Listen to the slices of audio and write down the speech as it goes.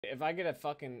If I get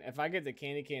the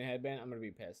candy cane headband, I'm gonna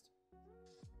be pissed.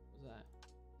 What's that?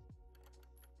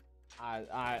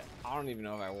 I don't even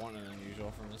know if I want an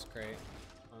unusual from this crate,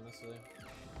 honestly.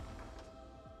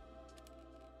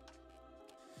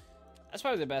 That's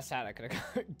probably the best hat I could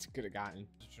have gotten.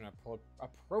 Just an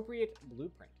appropriate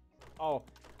blueprint. Oh,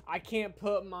 I can't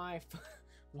put my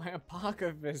my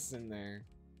Apocalypse in there.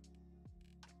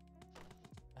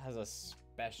 It has a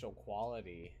special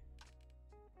quality.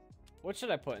 What should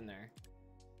I put in there?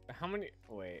 How many?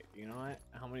 Wait, you know what?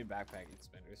 How many backpack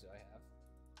expanders do I have?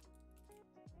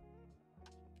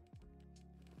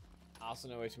 I also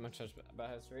know way too much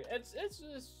about history. It's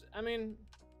just, I mean,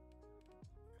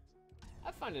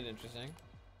 I find it interesting.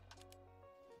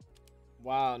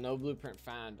 Wow, no blueprint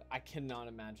found. I cannot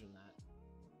imagine that.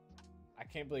 I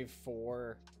can't believe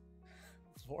four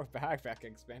backpack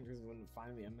expanders wouldn't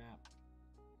find me a map.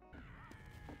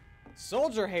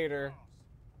 Soldier hater.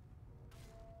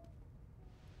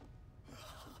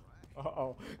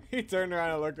 Uh-oh, he turned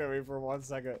around and looked at me for 1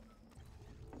 second.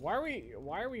 Why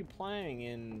are we playing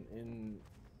in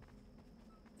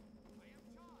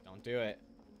Don't do it.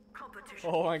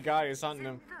 Oh my god, he's hunting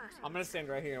him. I'm gonna stand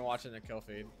right here and watch the kill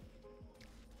feed.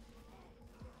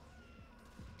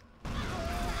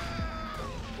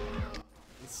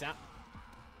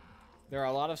 There are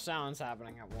a lot of sounds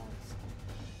happening at once.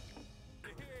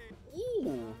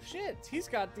 Ooh, shit. He's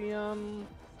got the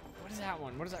what is that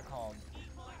one? What is that called?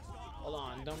 Hold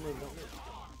on, don't move, don't move.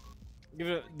 Give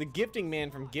it the gifting man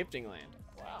from Gifting Land.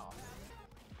 Wow.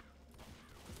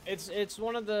 It's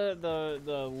one of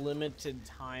the limited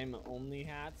time only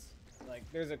hats. Like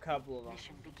there's a couple of them.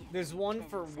 There's one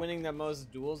for winning the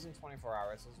most duels in 24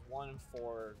 hours. There's one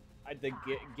for the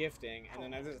gifting, and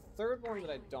then there's a third one that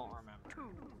I don't remember.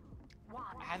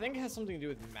 I think it has something to do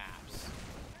with maps.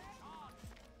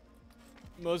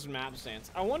 Most map stands.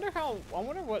 I wonder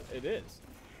what it is.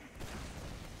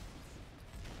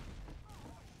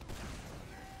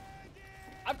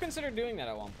 I've considered doing that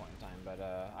at one point in time, but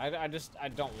I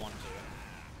don't want to.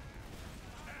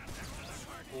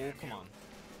 Oh, come on.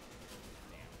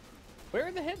 Where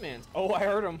are the hitmans? Oh, I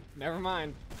heard them. Never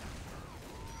mind.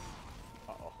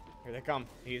 Uh-oh. Here they come.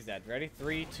 He's dead. Ready?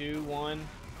 3, 2, 1.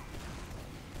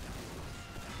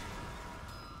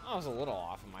 I was a little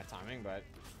off in my timing, but it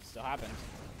still happened.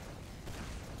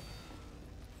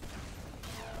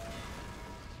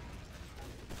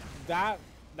 That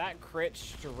crit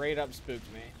straight up spooked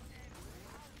me.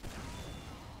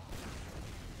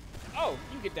 Oh,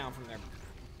 you get down from there.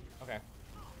 Okay.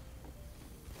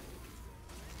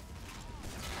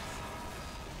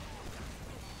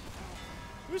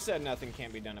 Who said nothing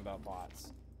can't be done about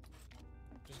bots?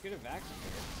 Just get a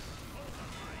vaccinated.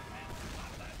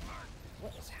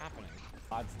 What is happening?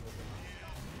 Bots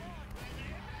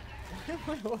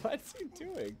What's he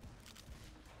doing?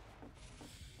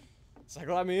 It's like,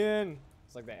 let me in.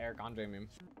 It's like the Eric Andre meme.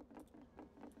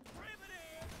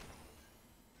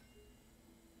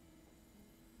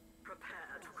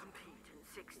 Prepare to compete in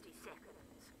 60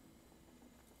 seconds.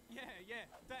 Yeah,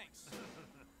 thanks.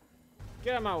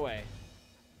 Get out of my way.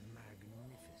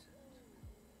 Magnificent.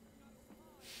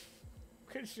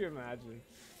 Could you imagine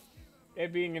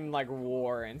it being in like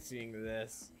war and seeing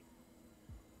this?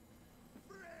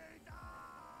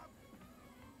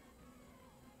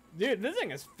 Dude, this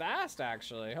thing is fast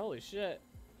actually. Holy shit.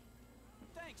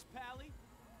 Thanks, Pally.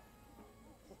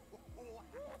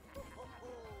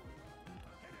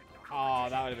 Oh,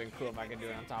 that would have been cool if I could do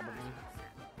it on top of him.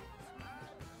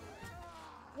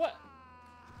 What?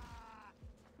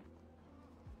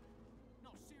 No,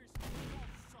 seriously.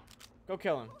 Go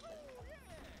kill him.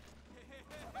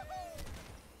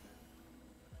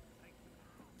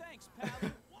 Thanks,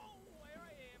 Pally. Whoa, there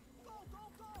I am. Go,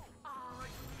 go, go. Are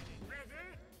you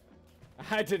ready?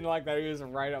 I didn't like that he was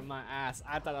right up my ass.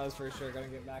 I thought I was for sure gonna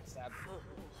get backstabbed.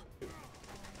 Ready.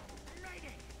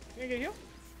 Can you get healed?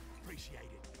 Appreciate it.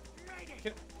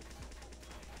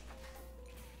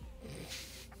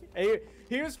 Ready.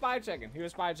 He was spy checking. He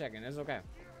was spy checking. It's okay.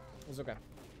 It's okay.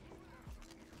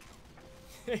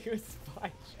 He was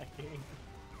spy checking.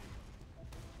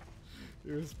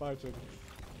 He was spy checking.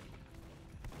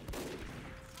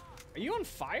 Are you on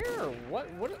fire or what?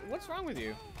 What's wrong with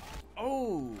you?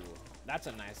 Oh, that's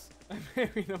a nice.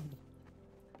 Bury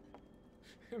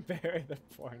the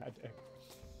porn out there,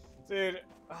 dude.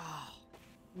 Oh.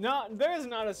 No, there is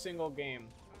not a single game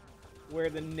where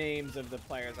the names of the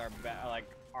players are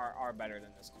better than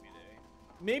this community.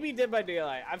 Maybe Dead by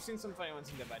Daylight. I've seen some funny ones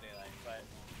in Dead by Daylight, but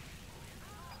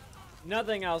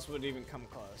nothing else would even come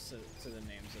close to the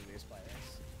names of these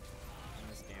players in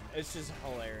this game. It's just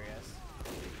hilarious.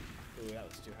 Ooh, that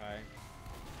was too high.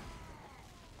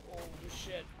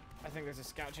 shit. I think there's a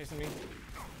scout chasing me.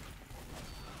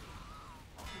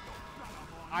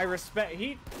 I respect,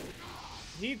 he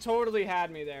totally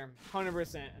had me there,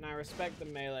 100%, and I respect the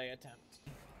melee attempt.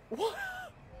 What?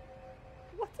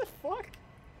 What the fuck?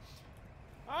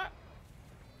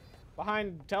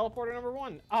 Behind teleporter number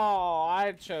 1. Oh,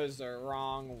 I chose the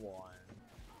wrong one.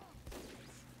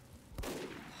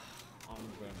 I'm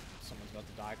good. Someone's about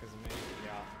to die because of me.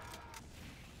 Yeah.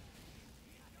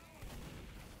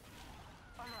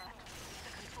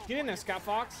 Get in there, Scout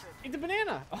Fox. Eat the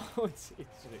banana. Oh, it should have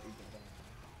eaten the banana.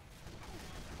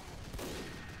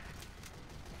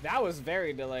 That was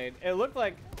very delayed. It looked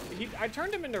like I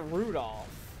turned him into Rudolph.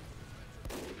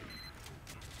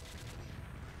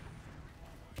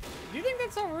 Do you think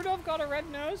that's how Rudolph got a red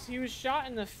nose? He was shot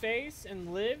in the face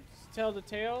and lived to tell the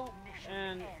tale,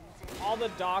 and all the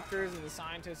doctors and the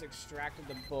scientists extracted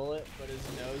the bullet, but his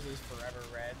nose is forever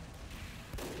red.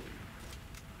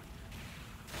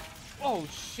 Oh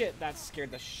shit, that scared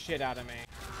the shit out of me.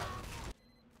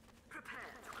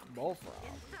 Bullfrog.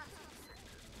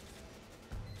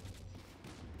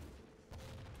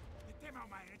 You demo,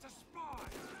 mate, it's a spy!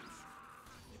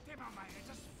 You demo, mate, it's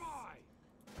a spy!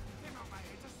 You demo, mate,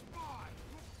 it's a spy!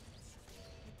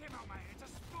 You demo, mate, it's a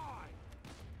spy!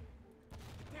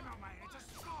 You demo, mate, it's a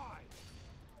spy!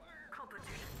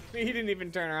 He didn't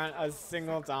even turn around a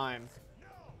single time.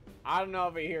 I don't know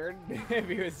if he heard, if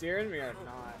he was hearing me or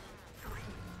not.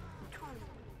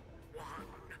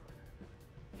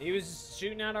 He was just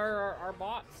shooting at our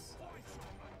bots.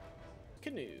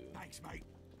 Canoe. Thanks, mate.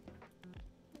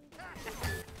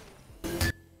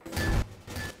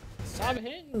 Stop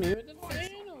hitting me with the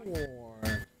fan war.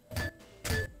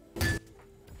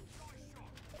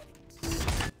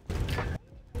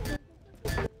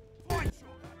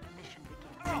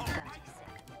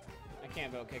 I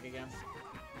can't vote kick again.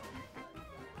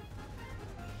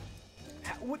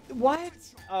 What?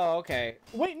 Oh, okay.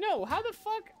 Wait, no. How the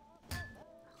fuck?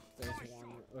 There's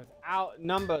one without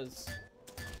numbers.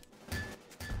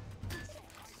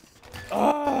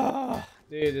 Oh,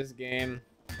 dude, this game.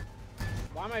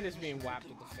 Why am I just being whacked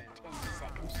with the fan?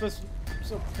 I'm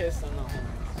so pissed on the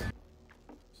horns.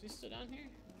 Is he still down here?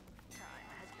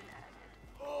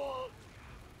 Oh,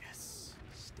 yes.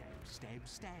 Stab, stab,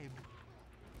 stab.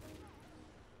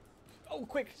 Oh,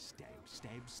 quick. Stab,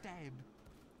 stab, stab.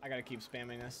 I gotta keep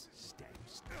spamming this. Stab,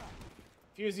 stab.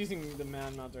 If he was using the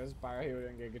man melter as pyro, he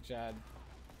wouldn't get a Chad.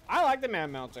 I like the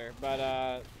man melter, but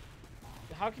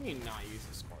how can you not use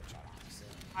the score shot, honestly?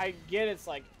 I get it's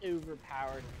like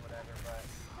overpowered and whatever, but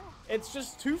it's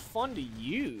just too fun to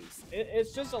use.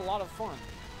 It's just a lot of fun.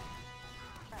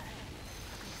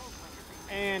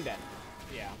 And dead.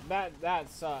 Yeah, that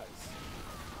sucks.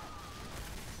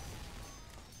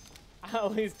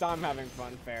 At least I'm having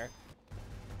fun, fair.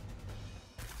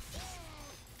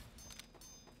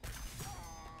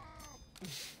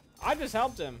 I just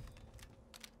helped him.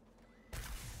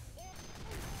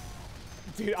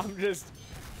 Dude, I'm just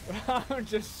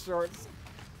scored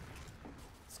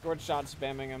shot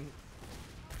spamming him.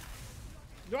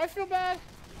 Do I feel bad?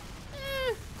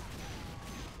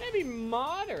 Maybe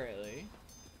moderately.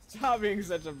 Stop being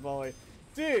such a bully.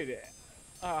 Dude,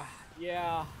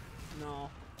 yeah, no,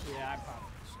 yeah, I probably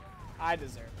should. I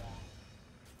deserve that.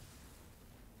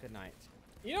 Good night.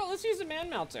 You know, let's use a man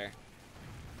melter.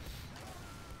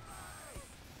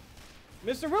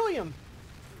 Mr. William!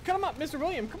 Come up, Mr.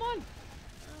 William, come on!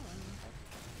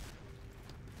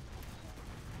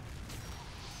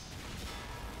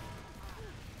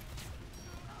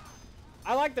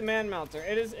 I like the man melter.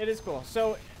 It is cool.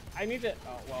 So I need to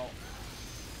well.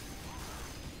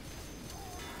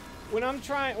 When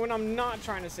I'm not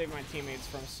trying to save my teammates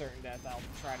from certain death, I'll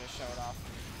try to show it off.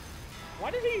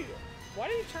 Why did he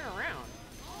turn around?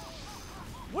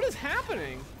 What is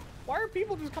happening? Why are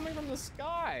people just coming from the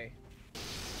sky?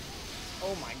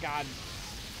 Oh my god.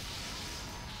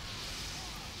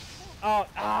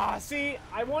 Oh, see,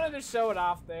 I wanted to show it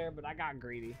off there, but I got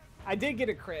greedy. I did get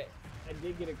a crit.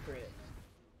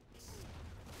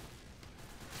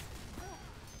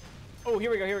 Oh,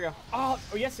 here we go. Oh,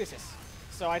 yes.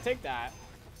 So I take that,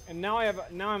 and now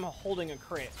I'm holding a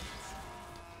crit.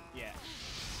 Yeah.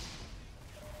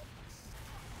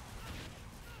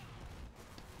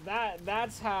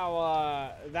 That's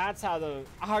how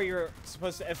you're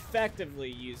supposed to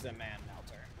effectively use a man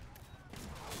melter.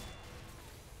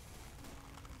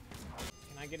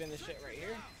 Can I get in this shit right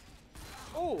here?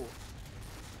 Oh.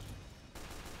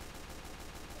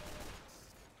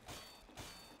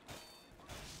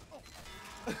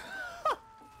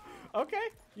 Okay,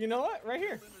 you know what? Right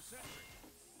here.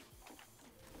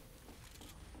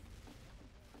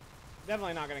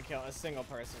 Definitely not gonna kill a single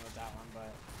person with that one,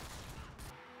 but...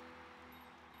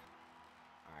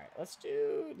 Alright, let's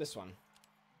do this one.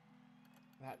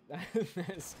 That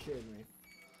scared me.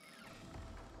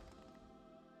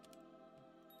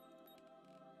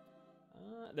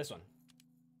 This one.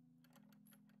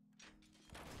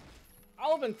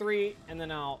 I'll open 3, and then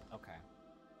I'll... Okay.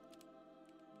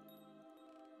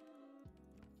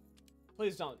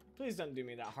 Please don't do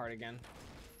me that hard again.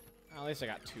 At least I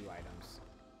got 2 items.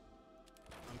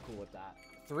 I'm cool with that.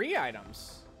 3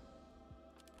 items.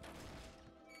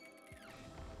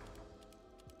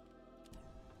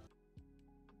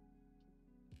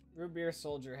 Root beer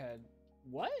soldier head.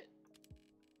 What?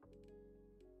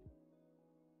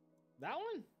 That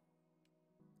one?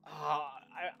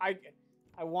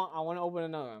 I want to open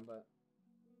another one, but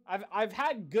I've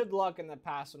had good luck in the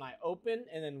past when I open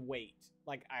and then wait.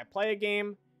 Like I play a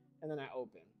game and then I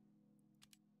open.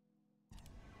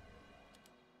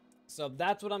 So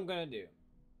that's what I'm gonna do.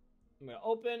 I'm gonna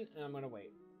open and I'm gonna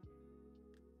wait.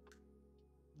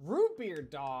 Root beer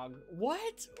dog.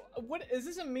 What? What is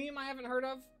this a meme I haven't heard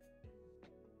of?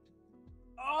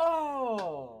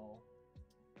 Oh.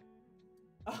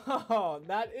 Oh,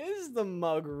 that is the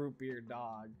mug root beer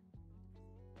dog.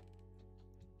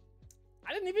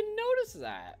 I didn't even notice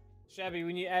that. Shabby,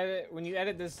 when you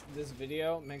edit this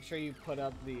video, make sure you put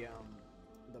up the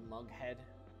mug head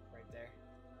right there.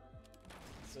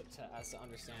 So to us to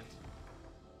understand.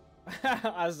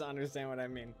 Us to understand what I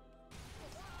mean.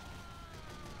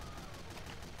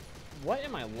 What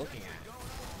am I looking at?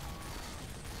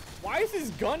 Why is his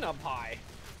gun up high?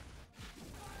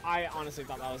 I honestly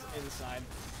thought that was inside.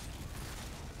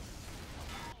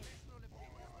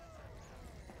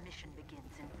 Mission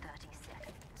begins in 30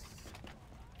 seconds.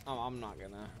 Oh, I'm not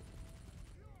gonna.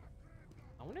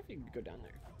 I wonder if you could go down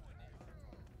there.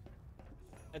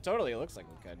 It totally looks like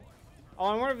we could. Oh,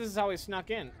 I wonder if this is how we snuck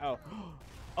in. Oh.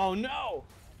 Oh no!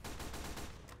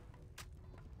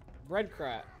 Bread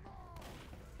crab.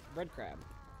 Bread crab.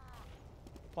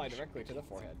 Apply directly to the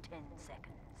forehead. 10 seconds.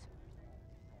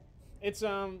 It's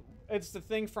the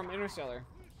thing from Interstellar.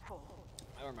 4,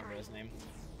 I don't remember his name.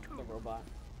 The robot.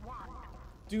 1.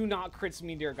 Do not crits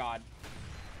me, dear God.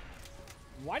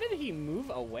 Why did he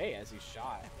move away as he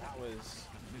shot? That was...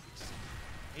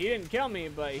 He didn't kill me,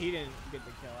 but he didn't get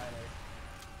the kill either.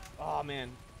 Oh, man.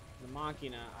 The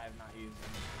Machina I have not used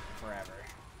in forever.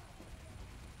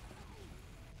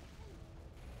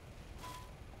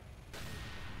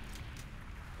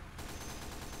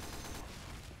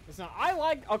 It's not... I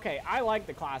like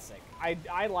the classic.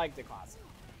 I like the classic.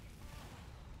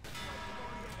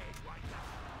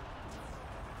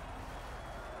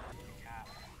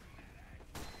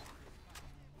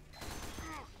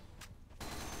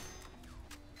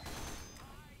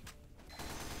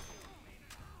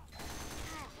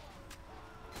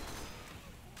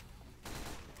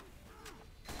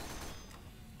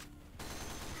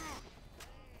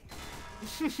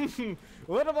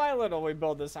 Little by little, we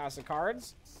build this house of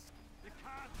cards.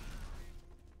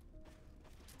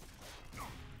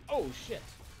 Oh shit!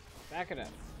 Back it up.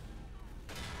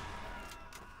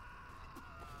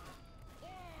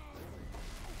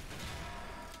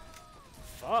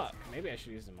 Fuck! Maybe I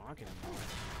should use the Machina more.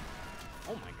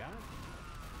 Oh my god!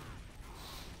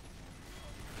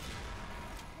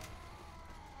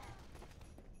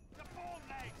 The ball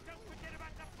legs! Don't forget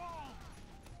about the ball!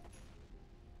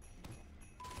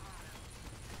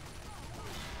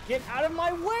 Get out of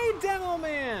my way, Demo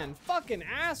Man! Fucking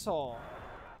asshole!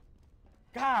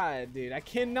 God, dude, I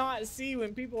cannot see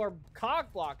when people are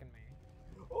cock blocking me.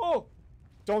 Oh!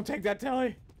 Don't take that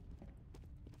telly!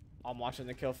 I'm watching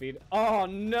the kill feed. Oh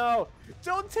no!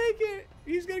 Don't take it!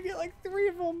 He's gonna get like 3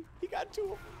 of them. He got 2 of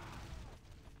them.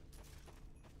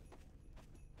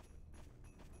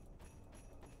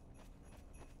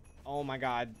 Oh my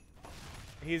god.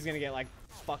 He's gonna get like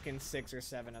fucking 6 or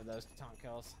 7 of those taunt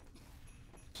kills.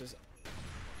 Just...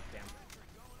 Damn.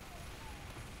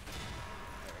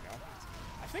 There we go.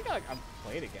 I think I've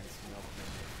played against Milkman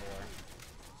before.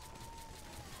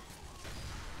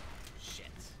 Shit.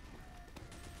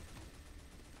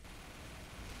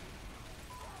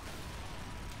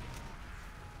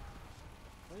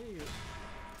 What are you...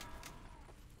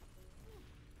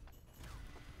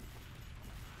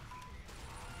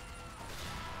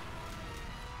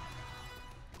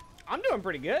 I'm doing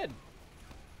pretty good.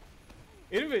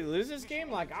 Even if we lose this game,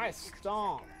 like, I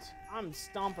stomped. I'm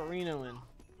stomperinoing.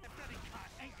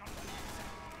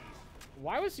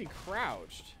 Why was he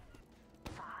crouched?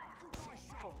 5,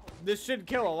 4, This should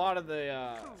kill a lot of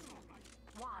the,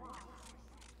 1.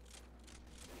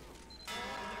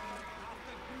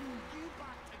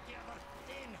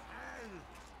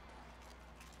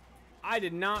 I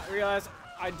did not realize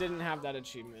I didn't have that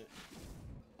achievement.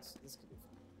 This could be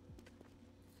fun.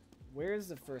 Where's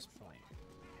the first point?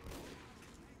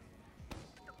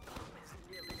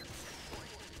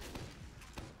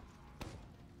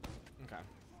 Okay.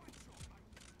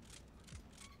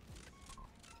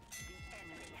 The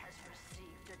enemy has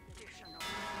received additional.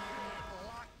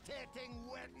 Lactating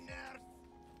wet nurse.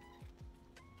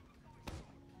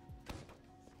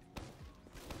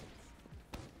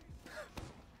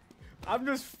 I'm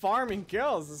just farming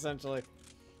kills, essentially.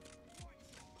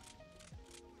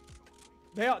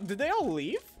 Did they all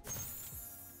leave?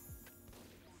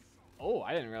 Oh,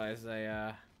 I didn't realize they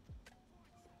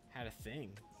had a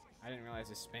thing. I didn't realize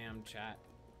they spammed chat.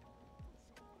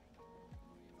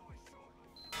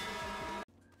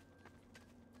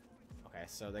 Okay,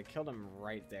 so they killed him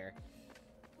right there.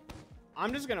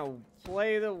 I'm just gonna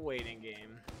play the waiting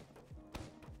game.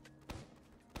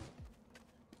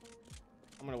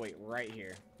 I'm gonna wait right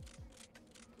here.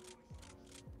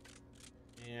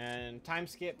 And time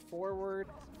skip forward.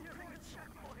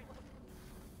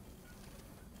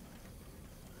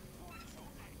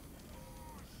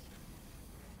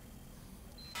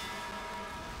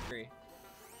 Three.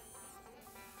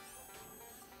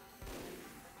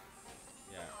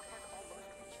 Yeah.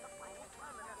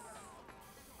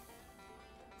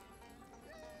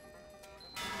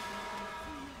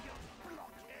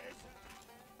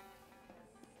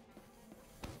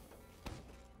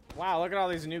 Wow, look at all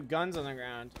these new guns on the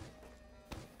ground.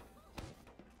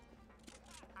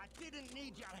 I didn't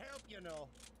need your help, you know.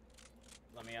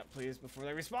 Let me up, please, before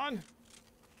they respawn.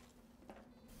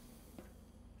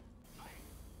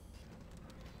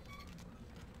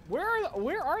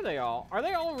 Where are they all? Are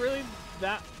they all really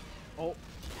that?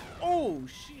 Oh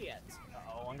shit!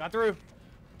 Uh-oh, one got through.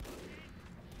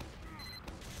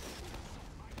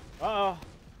 Uh-oh.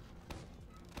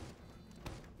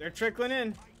 They're trickling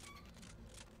in.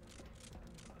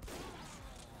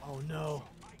 Oh no.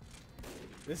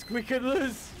 We could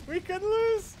lose. We could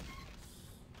lose.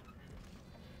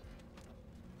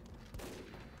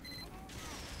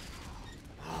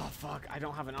 Oh fuck, I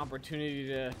don't have an opportunity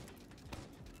to.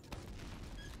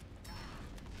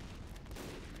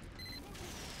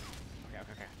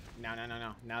 Okay.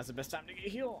 No. Now's the best time to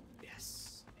get healed.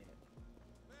 Yes.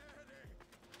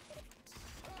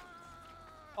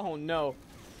 Oh no.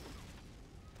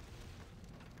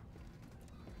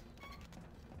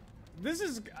 This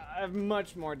is a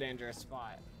much more dangerous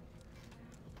spot.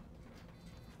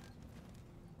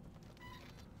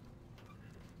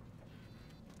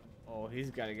 Oh, he's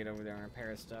got to get over there and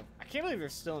repair his stuff. I can't believe they're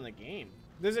still in the game.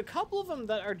 There's a couple of them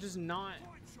that are just not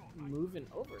moving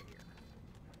over here.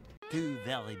 2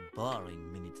 very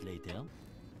boring minutes later.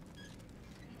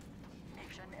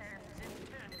 Mission ends in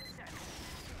 10 seconds.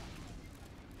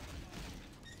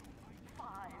 5,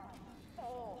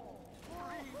 4,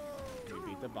 3, We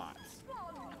beat the bots.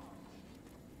 1.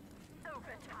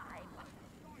 Overtime.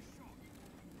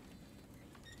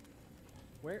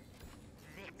 Where?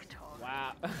 Victor.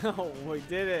 Wow. Oh, we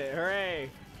did it. Hooray.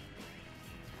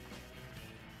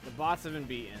 The bots have been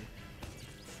beaten.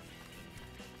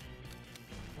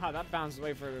 Wow, that bounced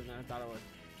way further than I thought it would.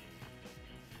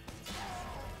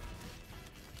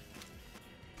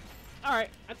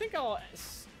 Alright, I think I'll...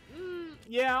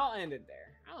 yeah, I'll end it there.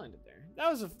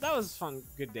 That was a fun,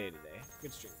 good day today.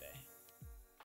 Good stream day.